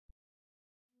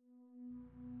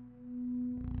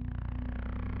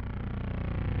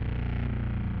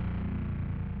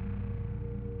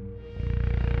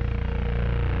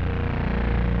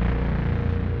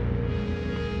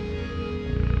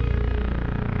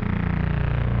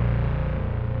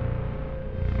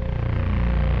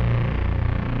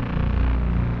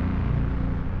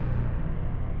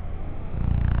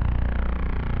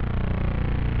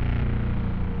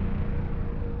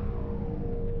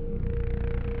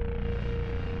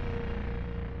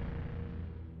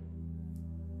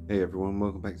Hey everyone,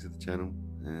 welcome back to the channel.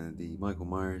 The Michael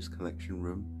Myers collection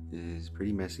room is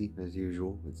pretty messy as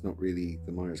usual. It's not really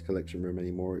the Myers collection room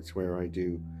anymore. It's where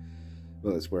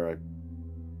it's where I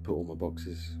put all my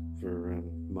boxes for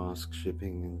mask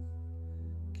shipping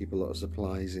and keep a lot of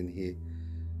supplies in here.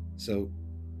 So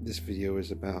this video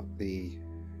is about the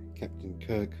Captain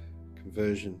Kirk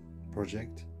conversion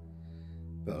project.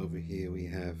 But over here we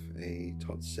have a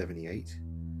Tots 78.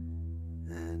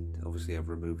 And obviously I've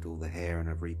removed all the hair and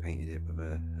I've repainted it with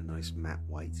a nice matte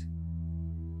white.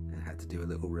 And I had to do a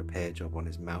little repair job on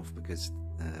his mouth because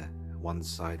one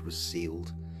side was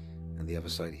sealed and the other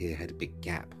side here had a big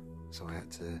gap, so I had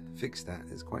to fix that.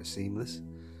 It's quite seamless.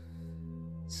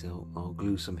 So I'll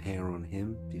glue some hair on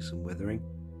him, do some weathering,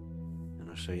 and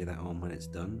I'll show you that on when it's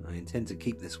done. I intend to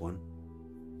keep this one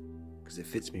because it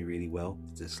fits me really well.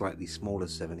 It's a slightly smaller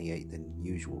 78 than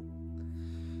usual,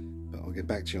 but I'll get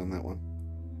back to you on that one.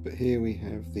 But here we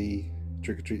have the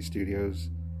Trick or Treat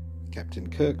Studios Captain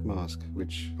Kirk mask,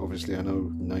 which obviously I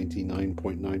know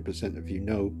 99.9% of you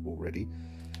know already,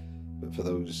 but for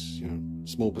those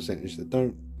small percentage that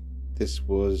don't, this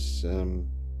was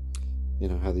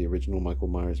how the original Michael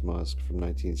Myers mask from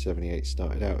 1978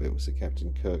 started out. It was the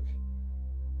Captain Kirk,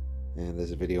 and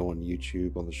there's a video on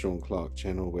YouTube on the Sean Clark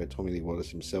channel where Tommy Lee Wallace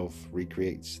himself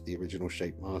recreates the original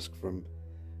shape mask from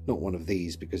not one of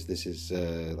these, because this is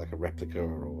like a replica,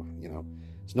 or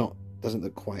doesn't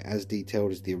look quite as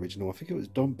detailed as the original. I think it was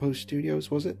Don Post Studios,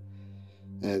 was it?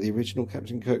 The original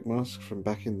Captain Kirk mask from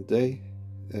back in the day.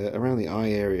 Around the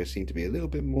eye area seemed to be a little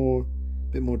bit more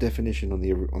definition on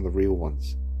the real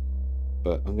ones,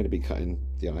 but I'm going to be cutting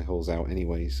the eye holes out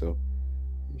anyway, so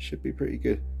it should be pretty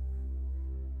good.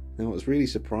 Now, what I was really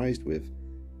surprised with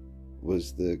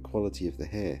was the quality of the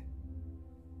hair.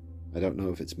 I don't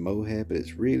know if it's mohair, but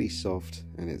it's really soft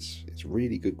and it's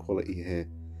really good quality hair.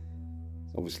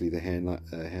 Obviously the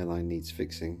hairline needs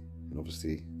fixing, and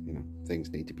obviously things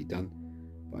need to be done,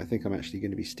 but I think I'm actually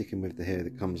going to be sticking with the hair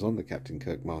that comes on the Captain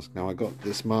Kirk mask. Now, I got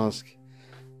this mask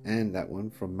and that one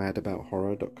from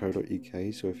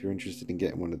madabouthorror.co.uk, so if you're interested in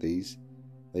getting one of these,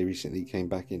 they recently came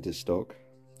back into stock,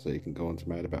 so you can go on to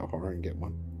Mad About Horror and get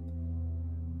one.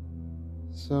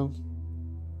 So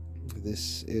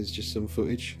this is just some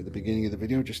footage at the beginning of the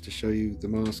video just to show you the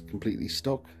mask completely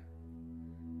stock.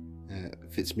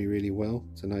 Fits me really well.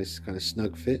 It's a nice kind of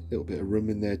snug fit, a little bit of room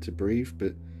in there to breathe,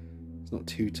 but it's not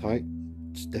too tight.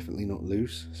 It's definitely not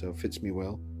loose, so it fits me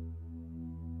well.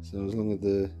 So as long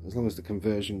as the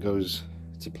conversion goes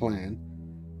to plan,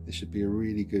 this should be a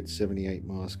really good 78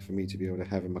 mask for me to be able to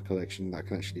have in my collection that I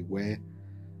can actually wear.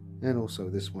 And also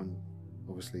this one,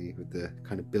 obviously, with the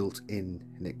kind of built-in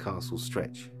Nick Castle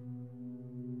stretch,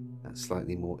 that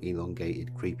slightly more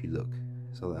elongated, creepy look.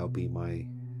 So that'll be my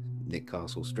Nick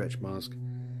Castle stretch mask,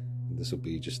 and this will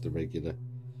be just the regular,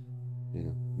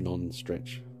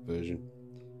 non-stretch version.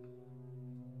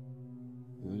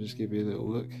 I'll just give you a little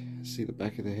look. See the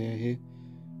back of the hair here?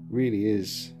 Really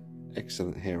is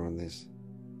excellent hair on this.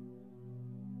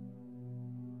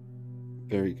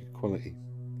 Very good quality.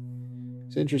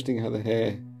 It's interesting how the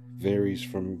hair varies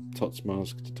from Tots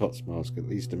mask to Tots mask, at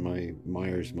least in my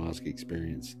Myers mask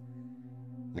experience.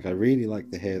 Like, I really like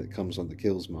the hair that comes on the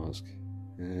Kills mask,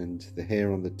 and the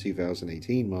hair on the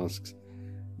 2018 masks,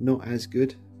 not as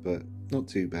good, but not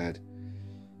too bad.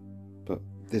 But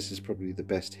this is probably the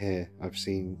best hair I've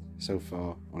seen so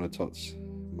far on a Tots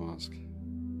mask.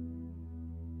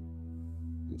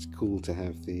 It's cool to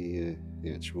have the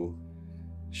actual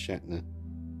Shatner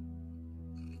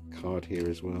card here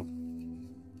as well.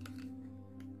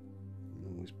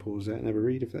 Always pause that and have a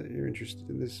read if you're interested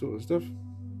in this sort of stuff.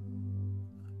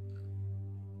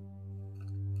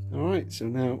 Alright, so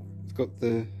now I've got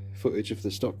the footage of the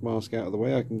stock mask out of the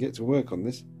way, I can get to work on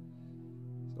this.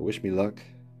 So wish me luck.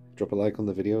 Drop a like on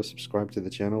the video, subscribe to the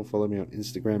channel, follow me on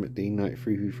Instagram at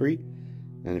DeanKnight333,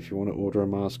 and if you want to order a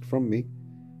mask from me,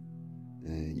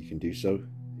 you can do so.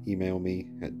 Email me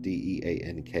at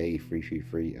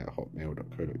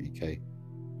deank333@hotmail.co.uk.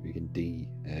 You can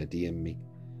DM me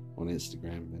on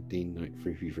Instagram at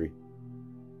DeanKnight333.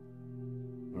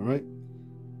 Alright,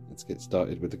 let's get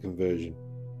started with the conversion.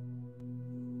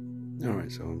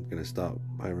 Alright, so I'm going to start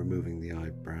by removing the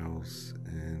eyebrows,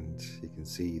 and you can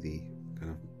see the kind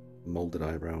of moulded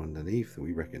eyebrow underneath that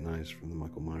we recognize from the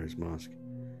Michael Myers mask.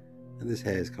 And this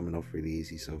hair is coming off really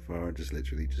easy so far. I'm just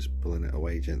literally just pulling it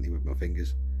away gently with my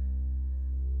fingers.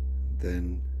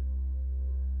 Then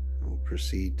I'll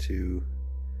proceed to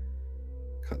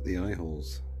cut the eye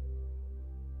holes.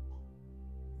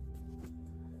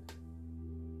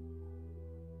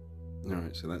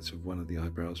 Alright, so that's one of the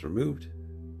eyebrows removed.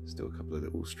 Still a couple of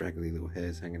little straggly little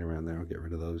hairs hanging around there. I'll get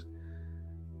rid of those.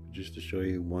 just to show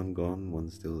you, one gone, one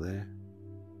still there.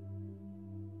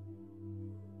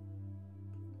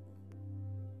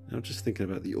 Now just thinking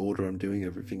about the order I'm doing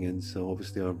everything in, so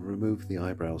obviously I'll remove the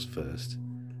eyebrows first,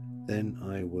 then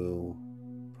I will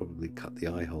probably cut the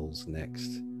eye holes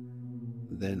next,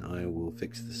 then I will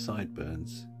fix the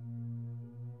sideburns,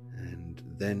 and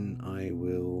then I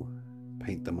will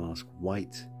paint the mask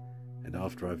white, and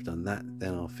after I've done that,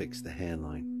 then I'll fix the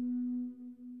hairline.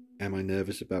 Am I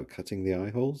nervous about cutting the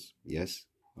eye holes? Yes,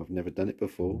 I've never done it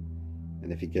before,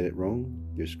 and if you get it wrong,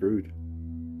 you're screwed.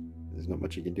 There's not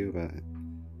much you can do about it.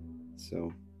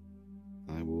 So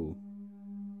I will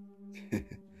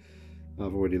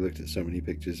I've already looked at so many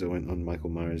pictures. I went on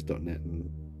michaelmyers.net and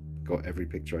got every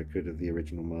picture I could of the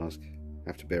original mask.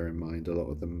 Have to bear in mind a lot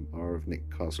of them are of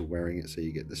Nick Castle wearing it, so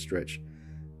you get the stretch,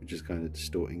 which is kind of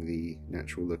distorting the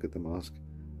natural look of the mask.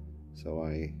 So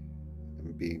I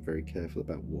am being very careful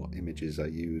about what images I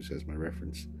use as my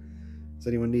reference. Does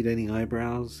anyone need any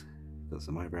eyebrows? Got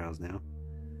some eyebrows now.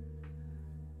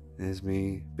 There's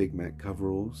me, Big Mac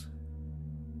coveralls,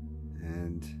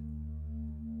 and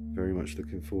very much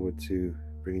looking forward to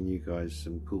bringing you guys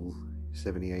some cool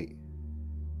 78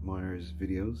 Myers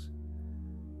videos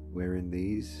wearing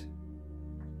these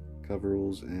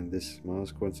coveralls and this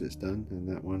mask once it's done, and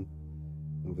that one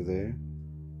over there.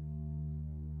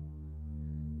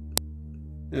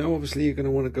 Now obviously you're going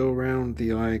to want to go around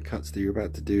the eye cuts that you're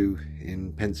about to do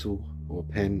in pencil or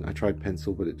pen. I tried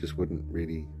pencil, but it just wouldn't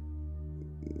really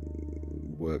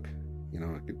work. You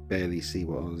know, I could barely see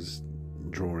what I was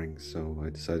drawing, so I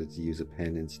decided to use a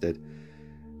pen instead,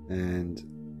 and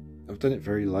I've done it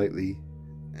very lightly,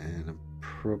 and I'm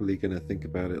probably going to think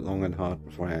about it long and hard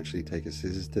before I actually take a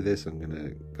scissors to this. I'm going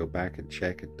to go back and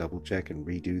check and double check and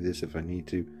redo this if I need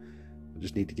to. I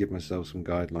just need to give myself some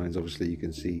guidelines. Obviously you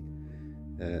can see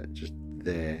just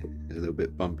there is a little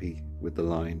bit bumpy with the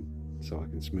line, so I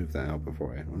can smooth that out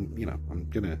before I'm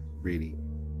going to really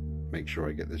make sure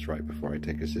I get this right before I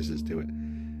take a scissors to it.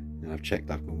 And I've checked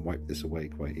I can wipe this away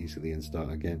quite easily and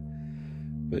start again,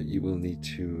 but you will need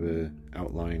to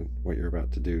outline what you're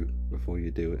about to do before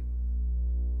you do it.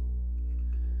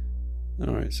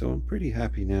 Alright, so I'm pretty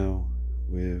happy now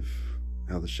with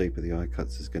how the shape of the eye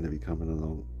cuts is going to be coming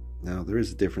along. Now there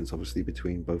is a difference obviously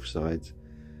between both sides.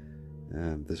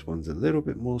 This one's a little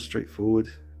bit more straightforward.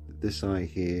 This eye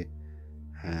here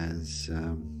has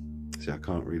see, I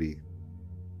can't really,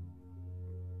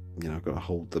 you know, I've got to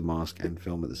hold the mask and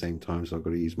film at the same time, so I've got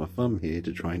to use my thumb here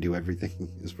to try and do everything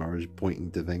as far as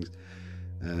pointing to things.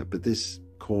 But this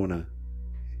corner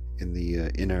in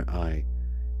the inner eye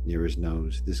near his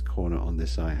nose, this corner on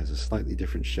this eye has a slightly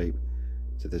different shape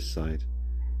to this side.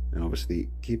 And obviously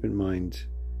keep in mind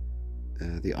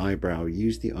the eyebrow.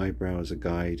 Use the eyebrow as a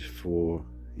guide for,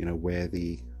 you know, where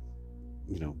the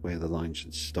line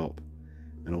should stop,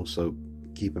 and also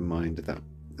keep in mind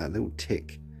that little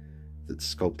tick that's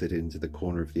sculpted into the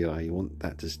corner of the eye, you want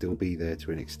that to still be there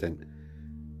to an extent.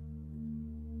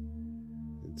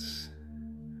 It's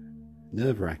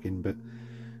nerve-wracking, but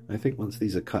I think once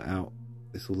these are cut out,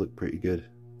 this will look pretty good.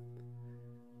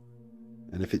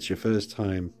 And if it's your first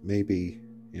time, maybe,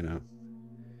 you know,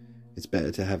 it's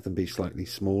better to have them be slightly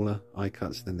smaller eye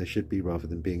cuts than they should be, rather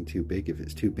than being too big. If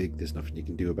it's too big, there's nothing you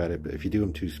can do about it, but if you do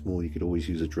them too small, you could always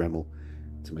use a Dremel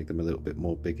to make them a little bit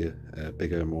more bigger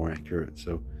and more accurate.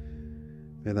 So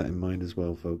bear that in mind as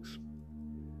well, folks.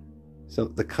 So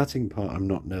the cutting part I'm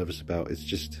not nervous about. It's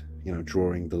just, you know,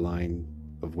 drawing the line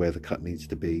of where the cut needs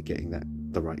to be, getting that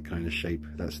the right kind of shape.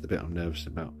 That's the bit I'm nervous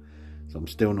about. So I'm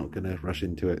still not going to rush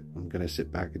into it. I'm going to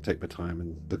sit back and take my time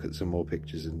and look at some more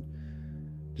pictures and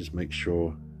just make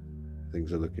sure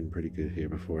things are looking pretty good here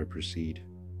before I proceed.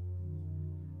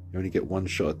 You only get one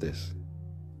shot at this.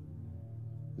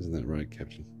 Isn't that right,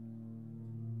 Captain?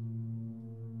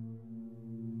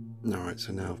 Alright,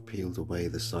 so now I've peeled away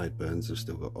the sideburns. I've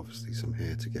still got obviously some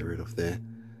hair to get rid of there.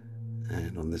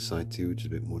 And on this side too, which is a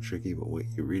bit more tricky, but what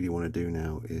you really want to do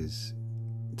now is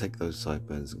take those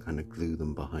sideburns and kind of glue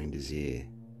them behind his ear.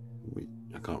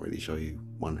 I can't really show you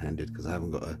one-handed because I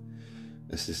haven't got an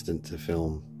assistant to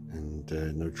film and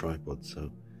no tripod, so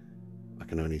I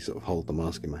can only sort of hold the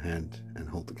mask in my hand and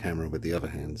hold the camera with the other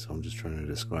hand, so I'm just trying to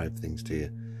describe things to you.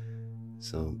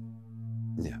 So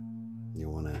yeah, you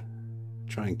want to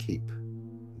try and keep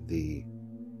the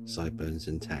sideburns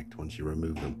intact once you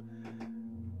remove them.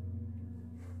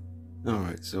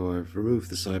 Alright, so I've removed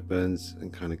the sideburns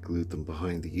and kind of glued them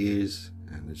behind the ears,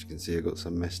 and as you can see I've got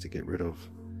some mess to get rid of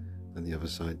on the other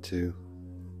side too.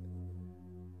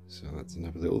 So that's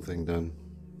another little thing done.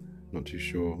 Not too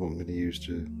sure what I'm going to use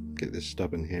to get this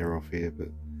stubborn hair off here, but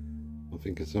I'll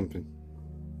think of something.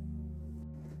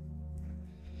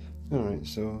 Alright,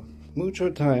 so mucho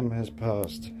time has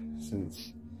passed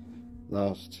since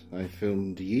last I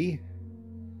filmed ye,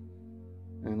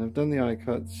 and I've done the eye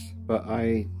cuts, but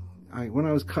when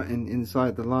I was cutting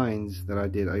inside the lines that I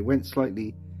did, I went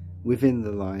slightly within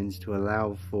the lines to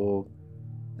allow for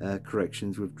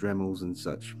corrections with Dremels and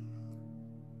such.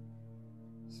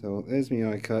 So there's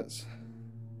my eye cuts,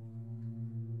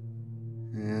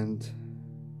 and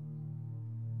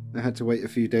I had to wait a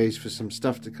few days for some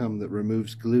stuff to come that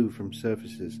removes glue from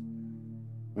surfaces.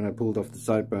 When I pulled off the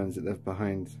sideburns, it left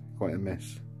behind quite a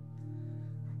mess.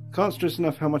 Can't stress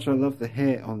enough how much I love the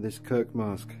hair on this Kirk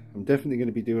mask. I'm definitely going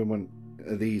to be doing one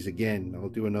of these again. I'll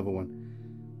do another one,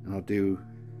 and I'll do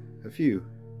a few.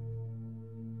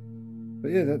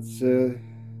 But yeah, that's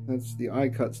the eye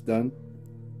cuts done.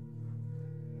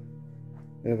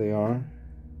 There they are.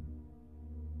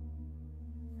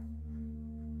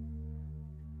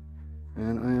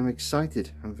 And I am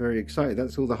excited. I'm very excited.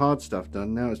 That's all the hard stuff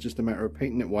done. Now it's just a matter of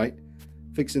painting it white,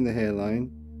 fixing the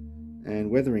hairline,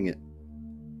 and weathering it.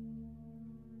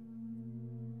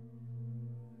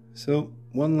 So,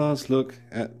 one last look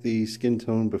at the skin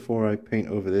tone before I paint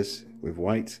over this with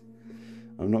white.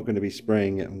 I'm not going to be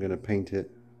spraying it. I'm going to paint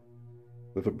it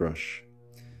with a brush.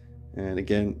 And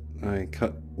again, I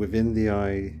cut within the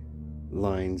eye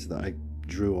lines that I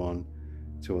drew on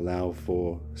to allow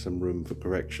for some room for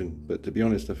correction. But to be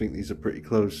honest, I think these are pretty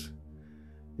close.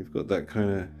 You've got that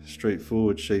kind of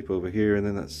straightforward shape over here, and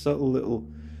then that subtle little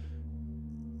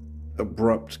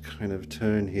abrupt kind of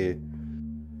turn here.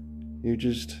 You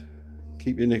just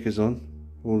keep your knickers on,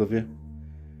 all of you.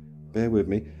 Bear with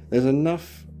me. There's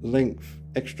enough length,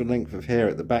 extra length of hair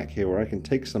at the back here where I can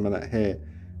take some of that hair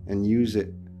and use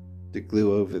it to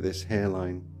glue over this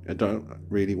hairline. I don't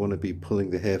really want to be pulling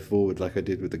the hair forward like I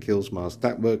did with the Kills mask.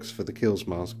 That works for the Kills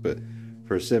mask, but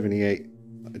for a 78,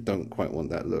 I don't quite want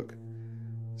that look.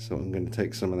 So I'm going to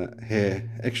take some of that hair,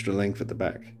 extra length at the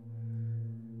back,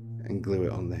 and glue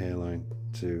it on the hairline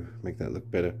to make that look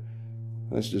better.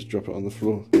 Let's just drop it on the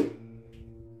floor.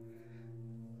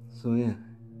 So yeah,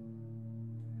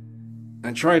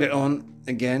 I tried it on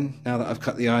again now that I've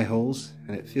cut the eye holes,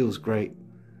 and it feels great.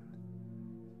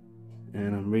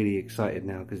 And I'm really excited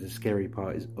now because the scary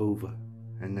part is over,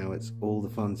 and now it's all the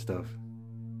fun stuff.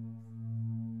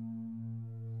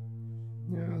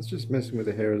 Yeah, I was just messing with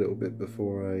the hair a little bit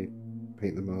before I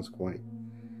paint the mask white.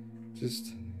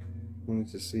 Just wanted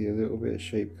to see a little bit of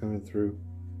shape coming through.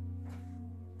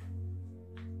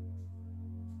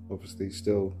 Obviously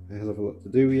still a hell of a lot to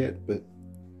do yet, but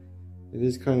it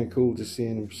is kind of cool just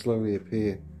seeing them slowly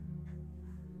appear.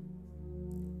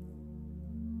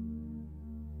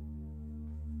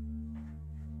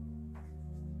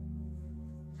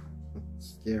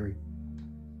 Scary.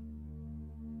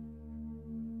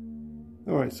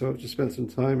 Alright, so I've just spent some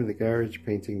time in the garage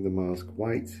painting the mask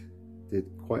white. Did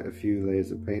quite a few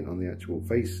layers of paint on the actual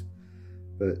face,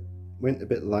 but went a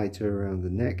bit lighter around the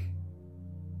neck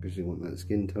because you want that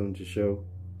skin tone to show.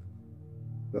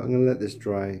 But I'm going to let this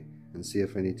dry and see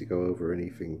if I need to go over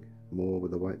anything more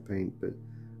with the white paint, but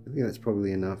I think that's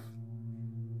probably enough.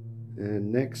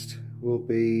 And next will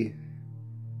be,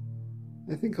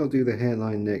 I think I'll do the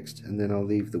hairline next, and then I'll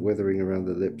leave the weathering around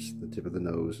the lips, the tip of the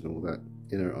nose, and all that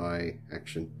inner eye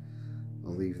action.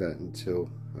 I'll leave that until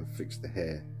I've fixed the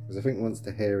hair, because I think once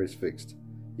the hair is fixed,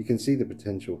 you can see the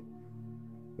potential.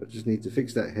 But just need to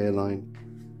fix that hairline.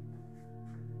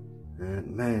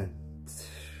 And man,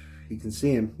 you can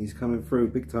see him. He's coming through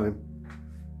big time.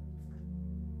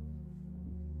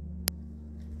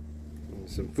 And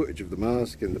some footage of the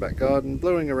mask in the back garden,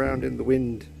 blowing around in the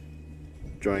wind,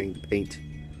 drying the paint.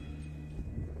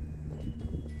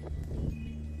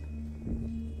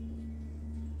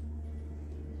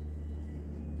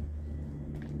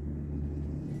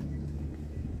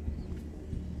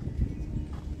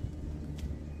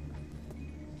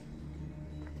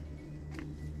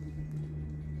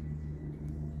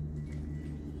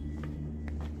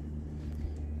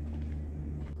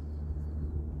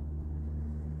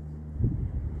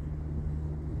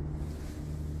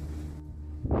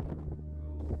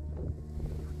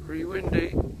 Pretty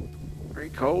windy, very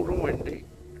cold and windy.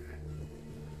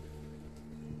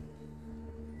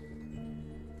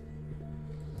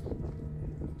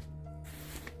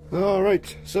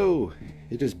 Alright, so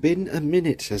it has been a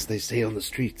minute, as they say on the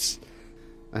streets.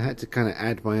 I had to kind of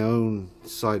add my own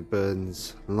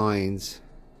sideburns lines.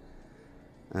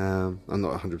 I'm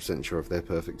not 100% sure if they're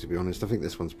perfect, to be honest. I think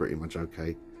this one's pretty much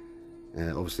okay.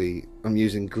 Obviously, I'm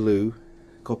using glue,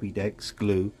 Copydex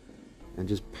glue, and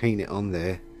just paint it on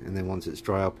there, and then once it's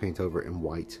dry I'll paint over it in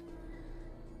white.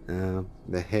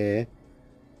 The hair,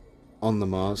 on the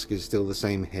mask is still the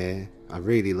same hair. I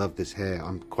really love this hair.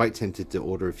 I'm quite tempted to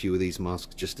order a few of these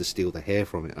masks just to steal the hair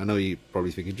from it. I know you're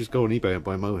probably thinking, just go on eBay and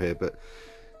buy mohair, but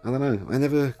I don't know. I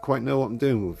never quite know what I'm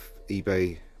doing with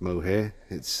eBay mohair.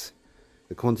 It's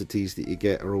the quantities that you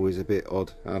get are always a bit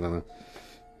odd. I don't know.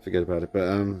 Forget about it.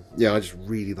 But yeah, I just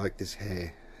really like this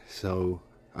hair. So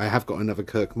I have got another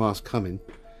Kirk mask coming.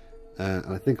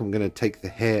 And I think I'm going to take the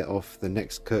hair off the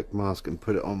next Kirk mask and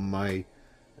put it on my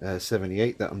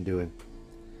 78 that I'm doing.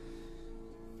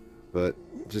 But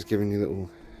just giving you a little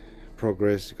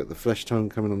progress. You've got the flesh tone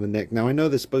coming on the neck. Now I know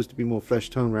there's supposed to be more flesh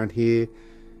tone around here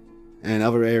and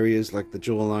other areas like the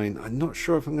jawline. I'm not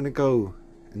sure if I'm going to go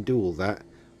and do all that.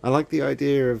 I like the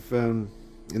idea of in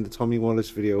the Tommy Wallace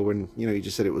video when, you know, he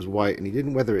just said it was white and he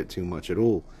didn't weather it too much at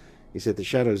all. He said the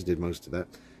shadows did most of that.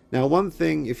 Now one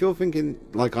thing, if you're thinking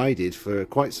like I did for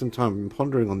quite some time, I've been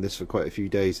pondering on this for quite a few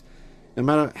days, no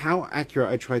matter how accurate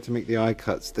I try to make the eye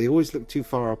cuts, they always look too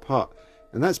far apart.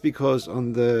 And that's because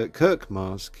on the Kirk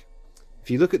mask, if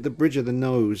you look at the bridge of the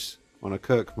nose on a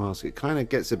Kirk mask, it kind of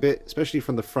gets a bit, especially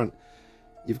from the front,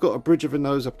 you've got a bridge of a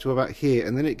nose up to about here,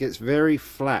 and then it gets very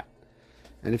flat.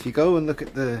 And if you go and look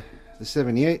at the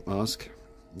 78 mask,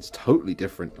 it's totally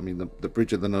different. I mean, the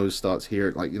bridge of the nose starts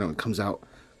here, like, you know, it comes out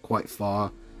quite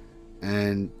far,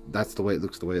 and that's the way it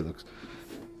looks,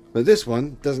 But this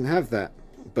one doesn't have that.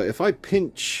 But if I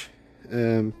pinch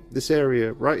this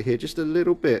area right here just a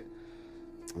little bit,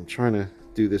 I'm trying to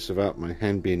do this without my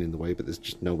hand being in the way, but there's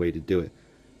just no way to do it.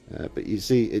 But you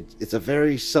see, it's a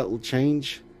very subtle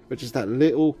change, but just that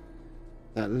little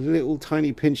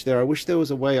tiny pinch there. I wish there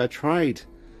was a way. I tried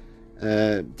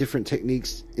different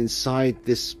techniques inside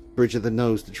this bridge of the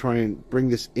nose to try and bring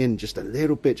this in just a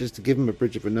little bit, just to give him a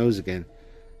bridge of a nose again.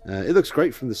 It looks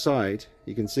great from the side.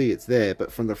 You can see it's there,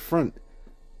 but from the front,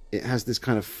 it has this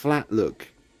kind of flat look,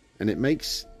 and it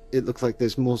makes it look like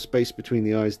there's more space between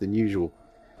the eyes than usual.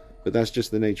 But that's just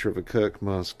the nature of a Kirk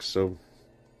mask, so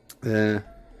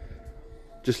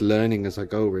just learning as I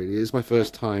go, really. It's my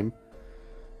first time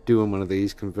doing one of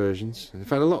these conversions. I've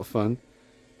had a lot of fun,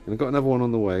 and I've got another one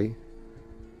on the way.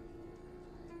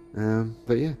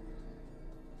 But yeah,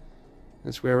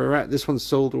 that's where we're at. This one's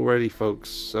sold already, folks,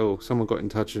 so someone got in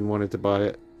touch and wanted to buy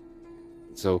it.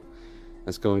 So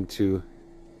that's going to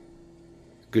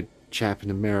a good chap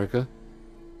in America.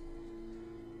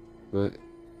 But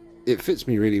it fits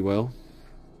me really well,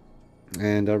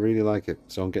 and I really like it,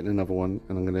 so I'm getting another one,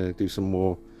 and I'm going to do some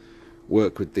more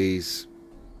work with these.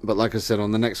 But like I said,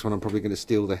 on the next one I'm probably going to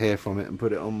steal the hair from it and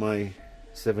put it on my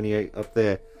 78 up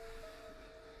there,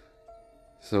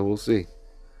 so we'll see.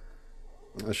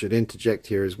 I should interject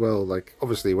here as well, like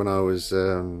obviously when I was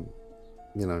you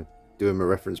know, doing my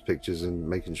reference pictures and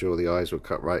making sure the eyes were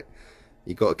cut right,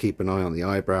 you got to keep an eye on the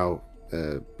eyebrow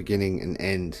beginning and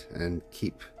end, and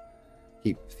keep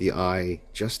the eye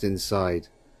just inside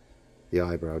the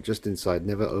eyebrow, just inside,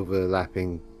 never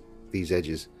overlapping these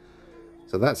edges.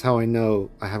 So that's how I know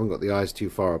I haven't got the eyes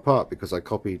too far apart, because I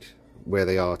copied where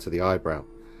they are to the eyebrow.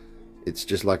 It's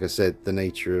just like I said, the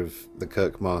nature of the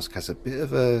Kirk mask has a bit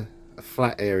of a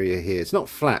flat area here. It's not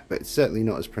flat, but it's certainly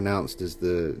not as pronounced as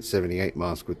the 78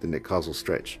 mask with the Nick Castle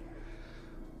stretch.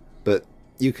 But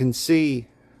you can see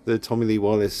the Tommy Lee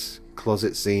Wallace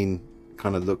closet scene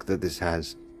kind of look that this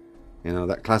has. You know,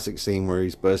 that classic scene where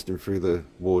he's bursting through the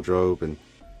wardrobe and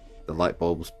the light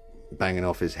bulb's banging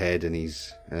off his head, and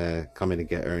he's coming to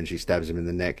get her and she stabs him in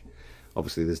the neck.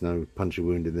 Obviously there's no puncture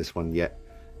wound in this one yet,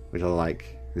 which I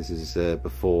like. This is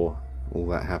before all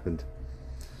that happened.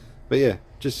 But yeah,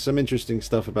 just some interesting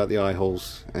stuff about the eye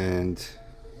holes and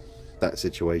that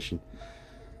situation.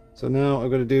 So now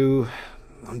I've got to do,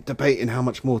 I'm debating how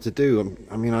much more to do.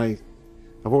 I mean, I've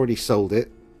already sold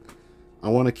it. I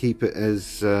want to keep it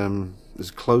as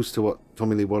close to what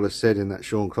Tommy Lee Wallace said in that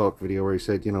Sean Clark video, where he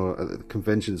said, you know, at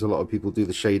conventions a lot of people do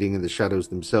the shading and the shadows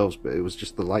themselves, but it was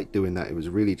just the light doing that. It was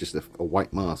really just a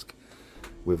white mask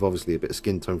with obviously a bit of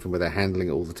skin tone from where they're handling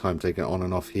it all the time, taking it on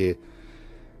and off here.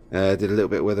 Did a little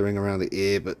bit of weathering around the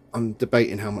ear, but I'm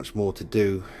debating how much more to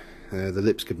do. The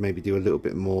lips could maybe do a little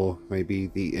bit more, maybe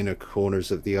the inner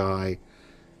corners of the eye,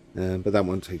 but that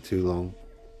won't take too long.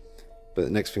 But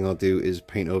the next thing I'll do is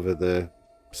paint over the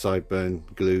sideburn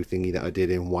glue thingy that I did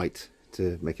in white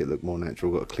to make it look more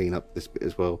natural. Got to clean up this bit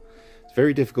as well. It's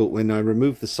very difficult. When I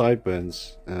removed the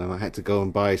sideburns, I had to go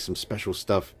and buy some special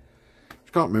stuff.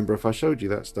 I can't remember if I showed you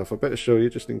that stuff. I better show you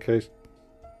just in case.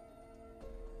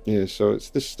 Yeah, so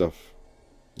it's this stuff,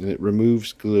 and it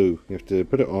removes glue. You have to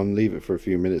put it on, leave it for a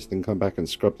few minutes, then come back and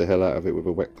scrub the hell out of it with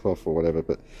a wet cloth or whatever.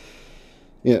 But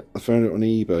yeah, I found it on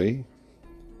eBay,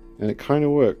 and it kind of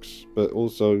works, but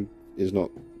also is not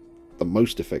the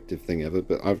most effective thing ever,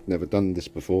 but I've never done this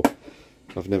before.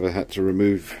 I've never had to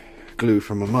remove glue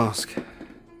from a mask.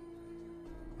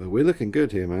 But we're looking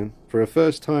good here, man. For a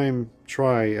first time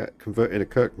try at converting a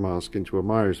Kirk mask into a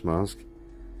Myers mask,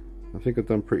 I think I've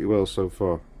done pretty well so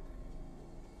far.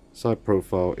 Side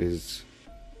profile is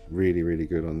really, really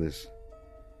good on this.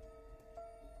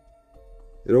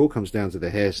 It all comes down to the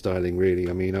hairstyling, really.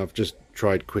 I mean, I've just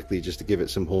tried quickly just to give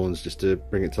it some horns, just to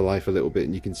bring it to life a little bit,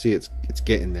 and you can see it's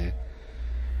getting there.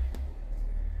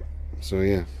 So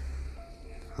yeah,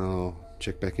 I'll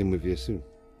check back in with you soon.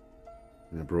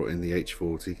 And I brought in the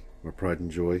H40, my pride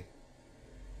and joy,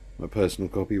 my personal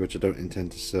copy, which I don't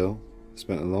intend to sell. I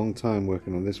spent a long time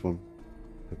working on this one.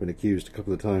 I've been accused a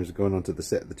couple of times of going onto the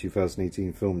set of the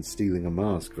 2018 film and stealing a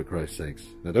mask, for Christ's sakes.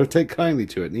 Now don't take kindly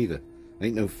to it, neither. I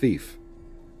ain't no thief.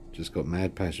 Just got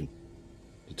mad passion.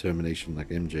 Determination like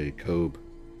MJ, Kobe,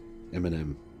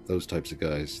 Eminem, those types of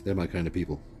guys. They're my kind of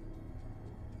people.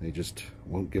 They just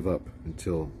won't give up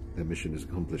until their mission is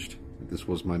accomplished. And this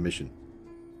was my mission.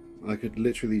 I could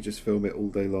literally just film it all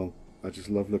day long. I just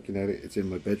love looking at it. It's in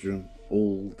my bedroom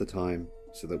all the time,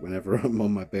 so that whenever I'm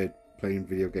on my bed playing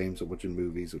video games or watching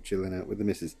movies or chilling out with the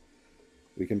missus,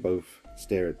 we can both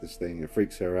stare at this thing. It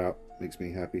freaks her out, makes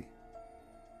me happy.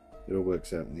 It all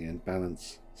works out in the end.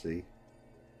 Balance, see?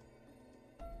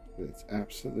 But it's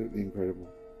absolutely incredible.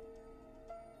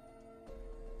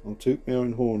 I'll toot my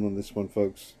own horn on this one,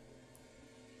 folks.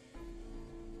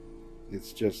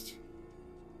 It's just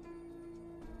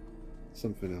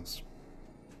something else.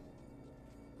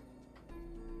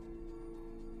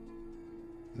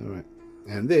 Alright,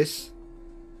 and this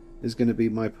is going to be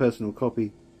my personal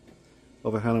copy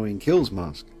of a Halloween Kills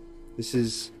mask. This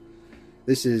is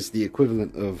the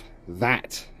equivalent of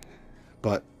that,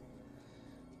 but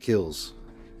Kills.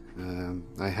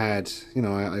 I had, you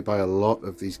know, I buy a lot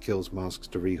of these Kills masks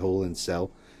to rehaul and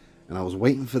sell, and I was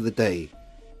waiting for the day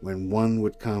when one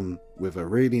would come with a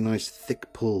really nice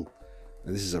thick pull.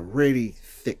 And this is a really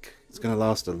thick, it's going to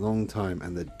last a long time,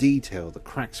 and the detail, the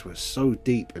cracks were so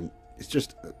deep, and it's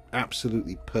just an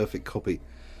absolutely perfect copy.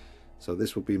 So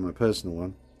this will be my personal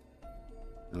one,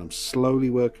 and I'm slowly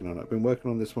working on it. I've been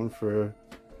working on this one for,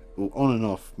 well, on and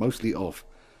off, mostly off,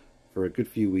 for a good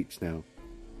few weeks now.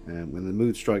 And when the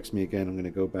mood strikes me again, I'm going to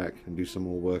go back and do some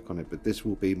more work on it. But this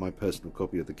will be my personal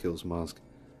copy of the Kills mask,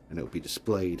 and it will be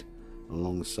displayed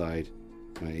alongside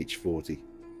my H40.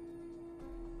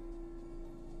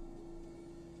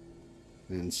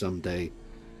 And someday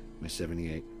my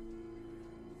 78.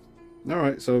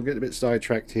 Alright, so I'll get a bit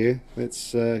sidetracked here.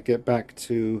 Let's get back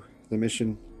to the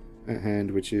mission at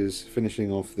hand, which is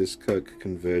finishing off this Kirk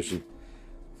conversion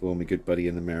for my good buddy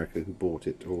in America who bought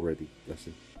it already. Bless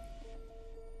him.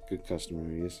 Good customer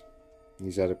he is.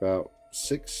 He's had about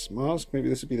 6 masks. Maybe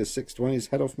this would be the 6th one he's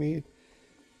had off me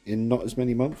in not as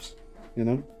many months. You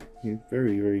know, he's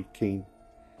very, very keen.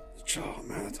 Oh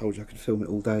man, I told you I could film it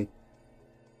all day.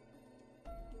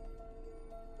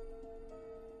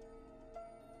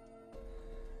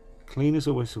 Clean as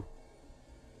a whistle.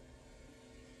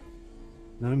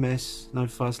 No mess, no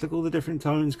fuss. Look at all the different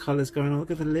tones, colours going on.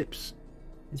 Look at the lips.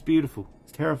 It's beautiful.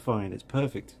 It's terrifying. It's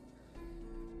perfect.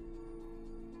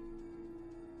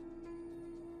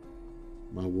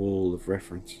 My wall of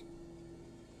reference.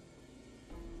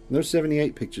 No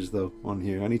 78 pictures though on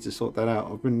here. I need to sort that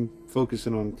out. I've been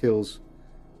focusing on Kills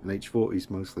and H40s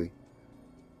mostly.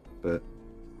 But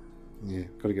yeah,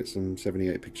 got to get some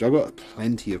 78 pictures. I've got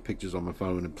plenty of pictures on my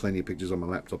phone and plenty of pictures on my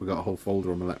laptop. I've got a whole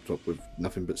folder on my laptop with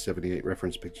nothing but 78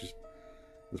 reference pictures.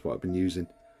 That's what I've been using.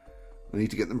 I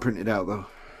need to get them printed out though.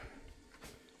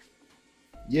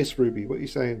 Yes, Ruby, what are you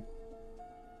saying?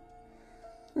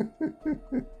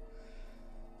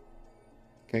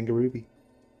 Kangarooby.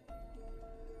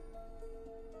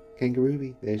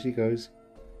 Kangarooby, there she goes.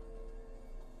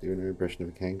 Doing her impression of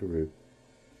a kangaroo.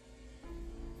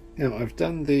 Now, I've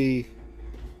done the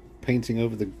painting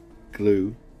over the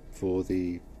glue for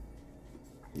the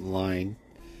line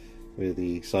where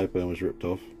the sideburn was ripped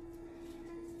off.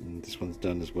 And this one's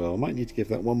done as well. I might need to give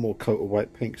that one more coat of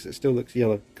white paint because it still looks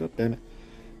yellow. God damn it.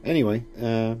 Anyway,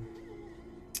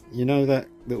 you know that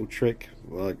little trick?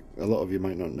 Well, a lot of you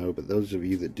might not know, but those of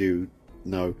you that do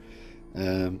know,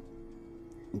 a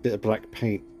bit of black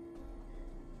paint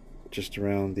just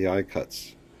around the eye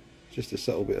cuts. Just a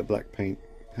subtle bit of black paint.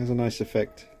 Has a nice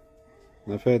effect.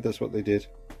 And I've heard that's what they did.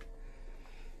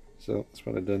 So that's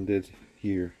what I did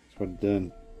here. That's what I've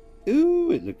done.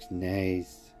 Ooh, it looks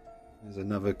nice. There's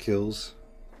another Kills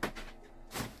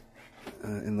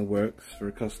in the works for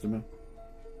a customer.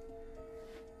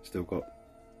 Still got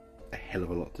a hell of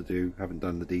a lot to do. Haven't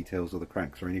done the details or the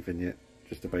cracks or anything yet.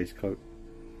 Just a base coat.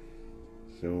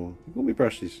 So look at my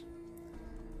brushes.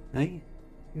 Hey,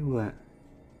 look at that.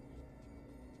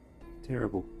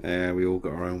 Terrible. Yeah, we all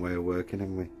got our own way of working,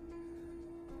 haven't we?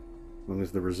 As long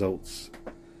as the results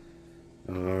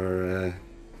are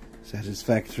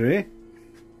satisfactory.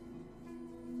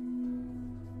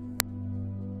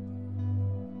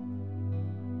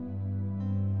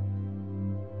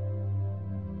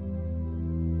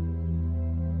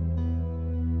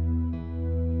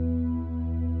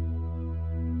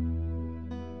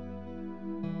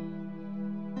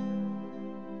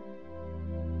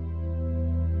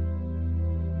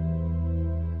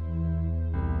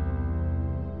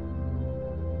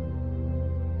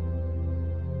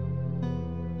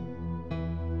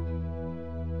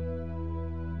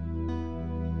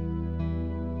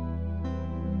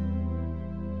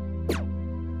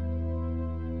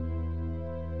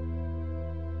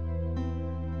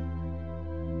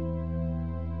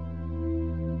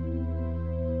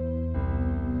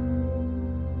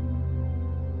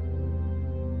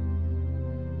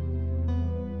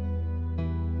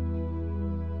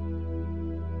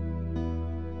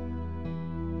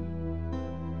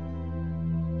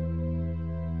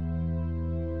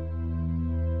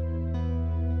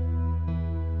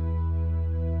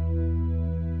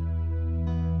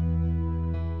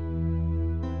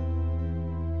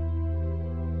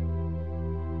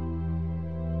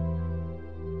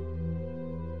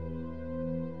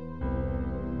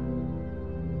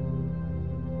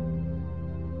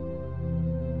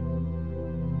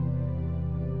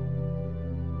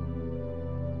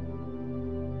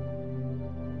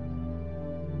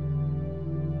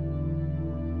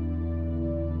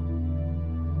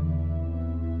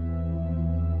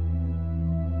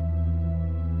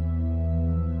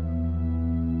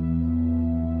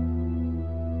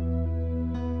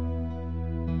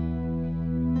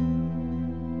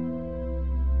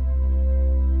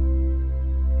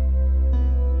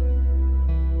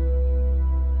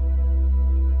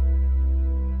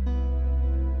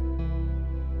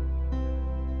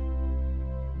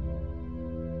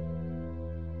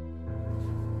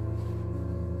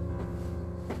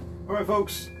 Alright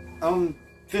folks, I'm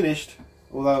finished,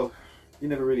 although you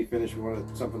never really finish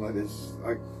with something like this.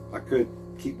 I could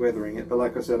keep weathering it, but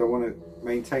like I said, I want to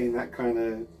maintain that kind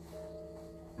of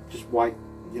just white,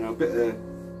 you know, bit of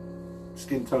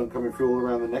skin tone coming through all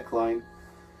around the neckline,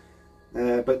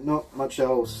 but not much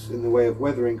else in the way of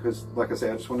weathering, because like I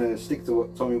said, I just want to stick to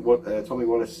what Tommy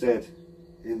Wallace said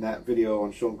in that video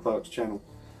on Sean Clark's channel.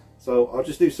 So I'll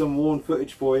just do some worn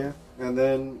footage for you, and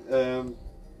then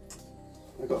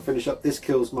I've got to finish up this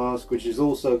Kills mask, which is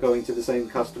also going to the same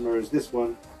customer as this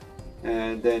one,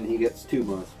 and then he gets 2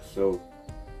 masks. So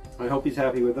I hope he's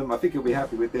happy with them. I think he'll be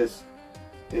happy with this.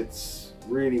 It's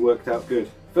really worked out good.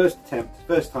 First attempt,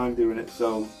 first time doing it,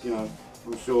 so you know,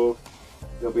 I'm sure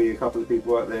there'll be a couple of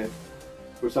people out there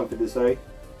with something to say,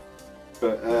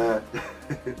 but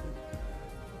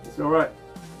it's alright.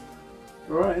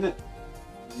 Alright, isn't it?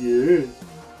 Yeah.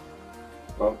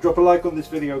 Well, drop a like on this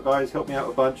video, guys, help me out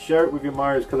a bunch. Share it with your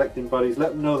Myers collecting buddies.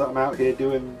 Let them know that I'm out here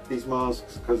doing these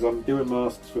masks, because I'm doing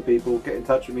masks for people. Get in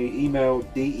touch with me. Email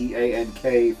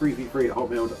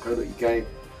deank333@hotmail.co.uk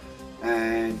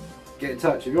and get in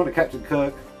touch. If you want to Captain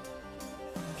Kirk,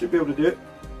 should be able to do it.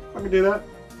 I can do that.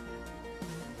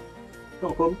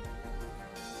 Not a problem.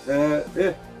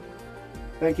 Yeah.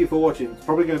 Thank you for watching. It's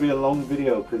probably going to be a long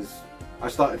video, because I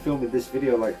started filming this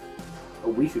video like a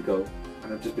week ago.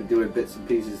 And I've just been doing bits and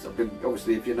pieces. I've been,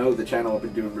 obviously, if you know the channel, I've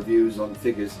been doing reviews on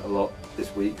figures a lot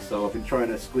this week, so I've been trying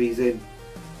to squeeze in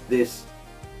this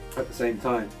at the same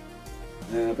time.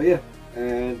 But yeah,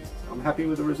 and I'm happy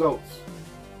with the results.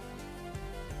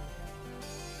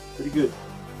 Pretty good.